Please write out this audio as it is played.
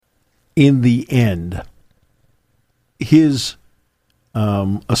in the end, his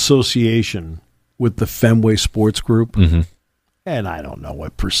association with the Fenway Sports Group, and I don't know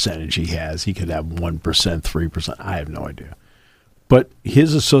what percentage he has. He could have 1%, 3%. I have no idea. But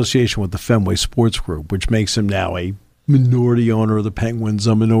his association with the Fenway Sports Group, which makes him now a minority owner of the Penguins,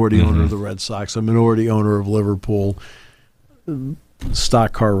 a minority owner of the Red Sox, a minority owner of Liverpool,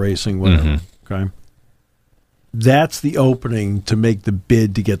 stock car racing, whatever. Okay, that's the opening to make the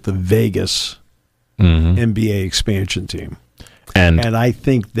bid to get the Vegas NBA expansion team. And I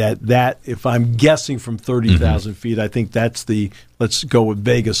think that if I'm guessing from 30,000 feet, I think that's let's go with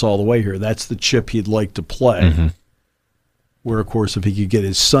Vegas all the way here. That's the chip he'd like to play. Where, of course, if he could get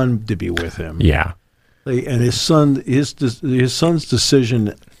his son to be with him. Yeah. And his son's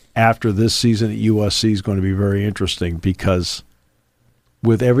decision after this season at USC is going to be very interesting because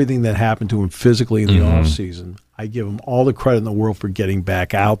with everything that happened to him physically in the offseason, I give him all the credit in the world for getting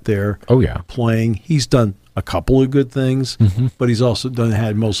back out there, playing. He's done a couple of good things, but he's also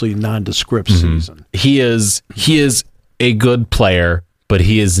had mostly a nondescript season. He is a good player, but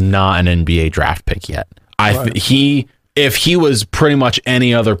he is not an NBA draft pick yet. If he was pretty much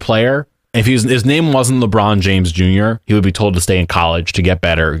any other player, if his name wasn't LeBron James Jr., he would be told to stay in college to get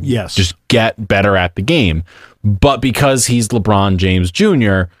better. Yes. Just get better at the game. But because he's LeBron James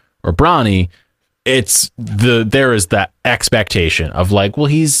Jr. or Bronny, there is that expectation of like, well,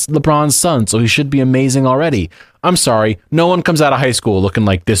 he's LeBron's son, so he should be amazing already. I'm sorry, no one comes out of high school looking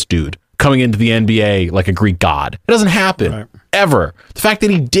like this dude coming into the NBA like a Greek god. It doesn't happen ever. The fact that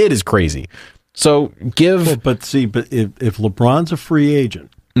he did is crazy. So but if LeBron's a free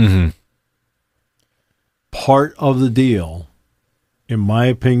agent, part of the deal, in my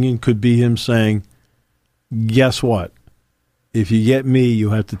opinion, could be him saying, guess what? If you get me,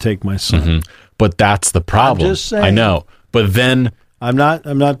 you have to take my son. But that's the problem. I'm just saying. I know. But then I'm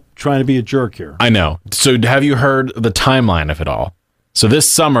not trying to be a jerk here. I know. So have you heard the timeline of it all? So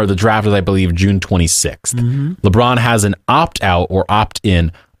this summer, the draft is, I believe, June 26th. LeBron has an opt-out or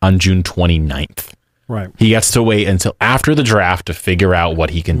opt-in on June 29th. Right. He gets to wait until after the draft to figure out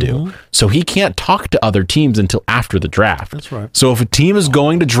what he can do. So he can't talk to other teams until after the draft. That's right. So if a team is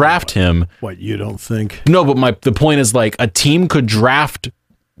going to draft him... What, you don't think? No, but the point is, like, a team could draft...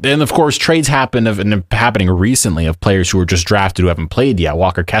 And, of course, trades happening recently of players who were just drafted who haven't played yet.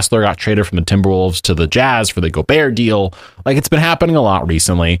 Walker Kessler got traded from the Timberwolves to the Jazz for the Gobert deal. Like, it's been happening a lot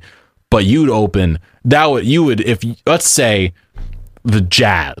recently. But if let's say the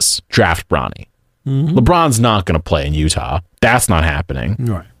Jazz draft Bronny. LeBron's not going to play in Utah. That's not happening.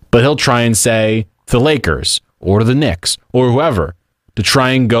 Right. But he'll try and say the Lakers or the Knicks or whoever to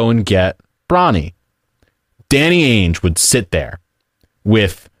try and go and get Bronny. Danny Ainge would sit there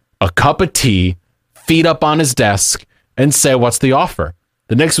with a cup of tea, feet up on his desk, and say, what's the offer?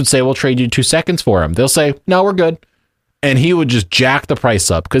 The Knicks would say, we'll trade you 2 seconds for him. They'll say, no, we're good. And he would just jack the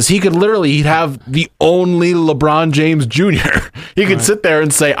price up because he'd have the only LeBron James Jr. He could sit there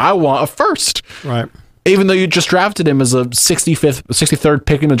and say, I want a first. Right. Even though you just drafted him as a 63rd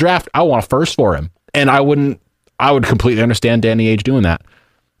pick in the draft, I want a first for him. And I would completely understand Danny Ainge doing that.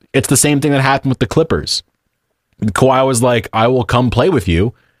 It's the same thing that happened with the Clippers. Kawhi was like, I will come play with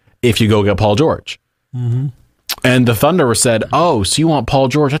you if you go get Paul George. And the Thunder said, oh, so you want Paul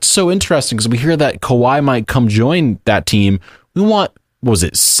George? That's so interesting because we hear that Kawhi might come join that team. We want, what was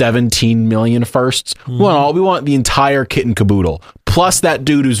it, 17 million firsts? We want the entire kit and caboodle, plus that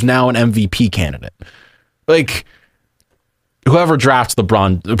dude who's now an MVP candidate. Like, whoever drafts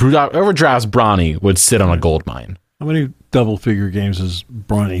Bronny would sit on a gold mine. How many double-figure games does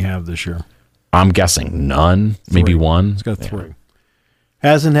Bronny have this year? I'm guessing none, maybe one. He's got 3.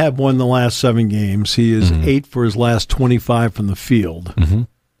 Hasn't had one in the last 7 games. He is 8 for his last 25 from the field.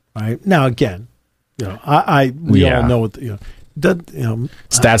 Right now, again, we all know what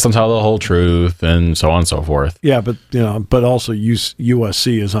stats don't tell the whole truth, and so on and so forth. Yeah, but also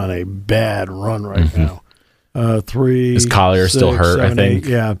USC is on a bad run right now. 3. Is Collier still hurt? 7, I think. 8,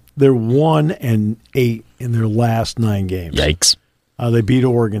 yeah, they're 1-8 in their last 9 games. Yikes! They beat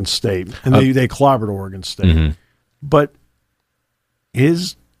Oregon State, and they clobbered Oregon State, but.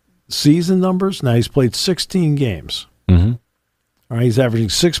 His season numbers, now he's played 16 games. All right, he's averaging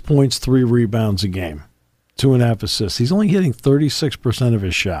 6 points, 3 rebounds a game, 2.5 assists. He's only hitting 36% of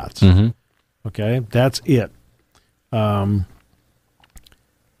his shots. Okay, that's it.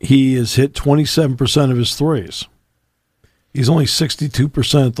 He has hit 27% of his threes. He's only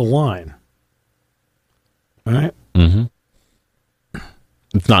 62% at the line. All right?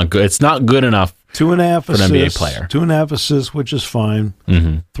 It's not good. It's not good enough 2.5 for an NBA player. 2.5 assists, which is fine.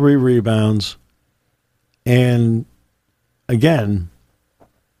 3 rebounds. And again,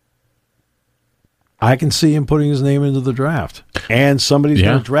 I can see him putting his name into the draft. And somebody's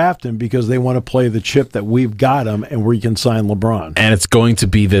going to draft him because they want to play the chip that we've got him and we can sign LeBron. And it's going to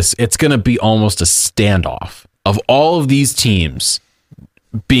be almost a standoff of all of these teams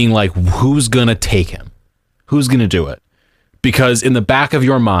being like, who's going to take him? Who's going to do it? Because in the back of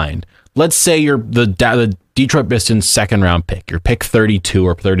your mind, let's say you're the Detroit Pistons second round pick, your pick 32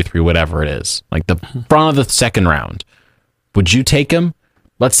 or 33, whatever it is, like the front of the second round. Would you take him?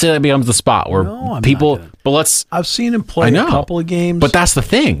 Let's say that becomes the spot where I've seen him play a couple of games. But that's the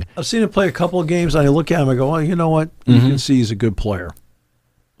thing. I've seen him play a couple of games, and I look at him and go, well, you know what? You can see he's a good player.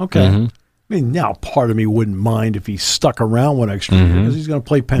 Okay. I mean, now part of me wouldn't mind if he stuck around one extra year because he's going to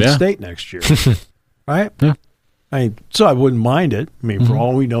play Penn State next year. Right? Yeah. So I wouldn't mind it. I mean, for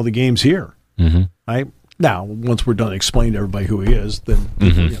all we know, the game's here. Right? Now, once we're done explaining to everybody who he is, then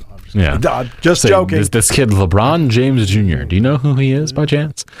I'm just joking. This kid LeBron James Jr. Do you know who he is by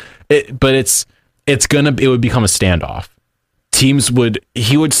chance? It would become a standoff.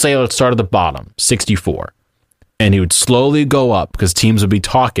 He would say, let's start at the bottom, 64, and he would slowly go up because teams would be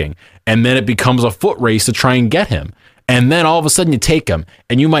talking, and then it becomes a foot race to try and get him, and then all of a sudden you take him,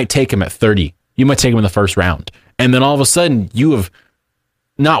 and you might take him at 30. You might take him in the first round, and then all of a sudden you have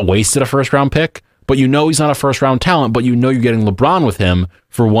not wasted a first round pick. But you know he's not a first-round talent, but you know you're getting LeBron with him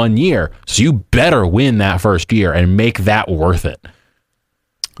for 1 year. So you better win that first year and make that worth it.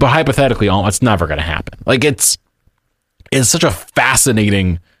 But hypothetically, it's never going to happen. Like, it's such a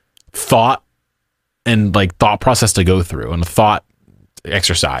fascinating thought and, like, thought process to go through and a thought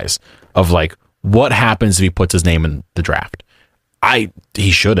exercise of, like, what happens if he puts his name in the draft.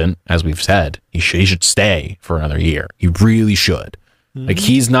 He shouldn't, as we've said. He should stay for another year. He really should. Like,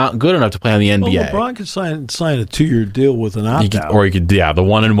 he's not good enough to play on the NBA. Well, LeBron could sign a 2-year deal with an opt-out. Or he could, the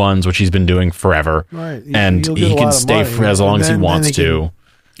 1-and-1s, which he's been doing forever. Right. And he can stay for as long as he wants to.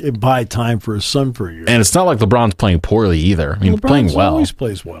 Buy time for his son for a year. And it's not like LeBron's playing poorly either. I mean, playing well. He always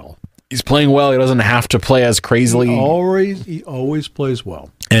plays well. He's playing well. He doesn't have to play as crazily. He always plays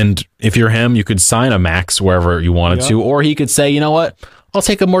well. And if you're him, you could sign a max wherever you wanted to. Or he could say, you know what? I'll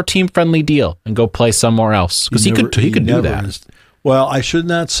take a more team-friendly deal and go play somewhere else. Because he could do that. Well, I should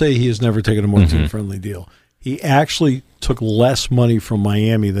not say he has never taken a more team-friendly deal. He actually took less money from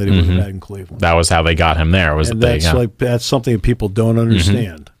Miami than he would have had in Cleveland. That was how they got him there. That's something that people don't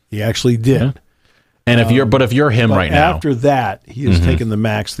understand. He actually did. Yeah. And if you're him right now, after that, he has taken the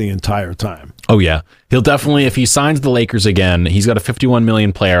max the entire time. Oh yeah, he'll definitely, if he signs the Lakers again, he's got a $51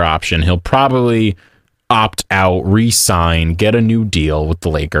 million player option. He'll probably opt out, re-sign, get a new deal with the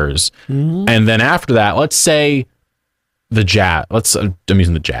Lakers, and then after that, let's say the Jazz. I'm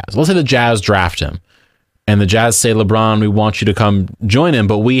using the Jazz. Let's say the Jazz draft him, and the Jazz say, LeBron, we want you to come join him,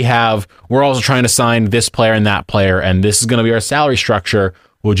 but we're also trying to sign this player and that player, and this is going to be our salary structure.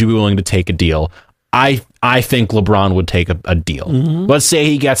 Would you be willing to take a deal? I think LeBron would take a deal. Let's say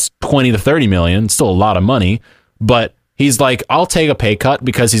he gets 20 to 30 million, still a lot of money, but he's like, I'll take a pay cut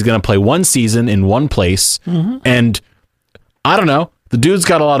because he's going to play one season in one place, and I don't know. The dude's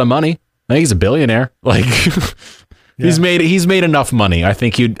got a lot of money. I think he's a billionaire. Like. Yeah. He's made enough money. I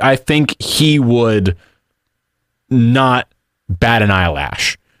think he would not bat an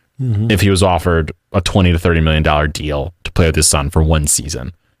eyelash if he was offered a $20 to $30 million deal to play with his son for one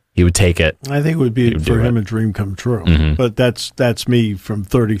season. He would take it. I think it would be for him a dream come true. But that's me from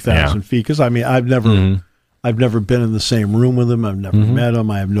 30,000 feet, because I mean I've never been in the same room with him. I've never met him.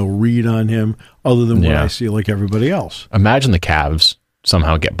 I have no read on him other than what I see like everybody else. Imagine the Cavs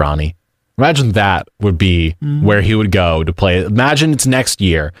somehow get Bronny. Imagine that would be where he would go to play. Imagine it's next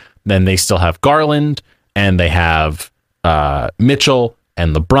year. Then they still have Garland, and they have Mitchell,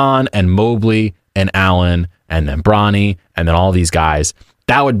 and LeBron, and Mobley, and Allen, and then Bronny, and then all these guys.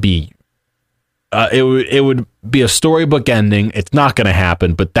 That would be, it would be a storybook ending. It's not going to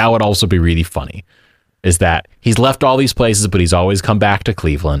happen, but that would also be really funny. Is that he's left all these places, but he's always come back to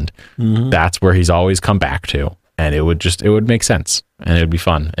Cleveland. That's where he's always come back to. And it would make sense, and it would be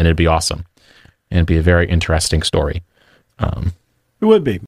fun, and it'd be awesome, and it'd be a very interesting story. It would be.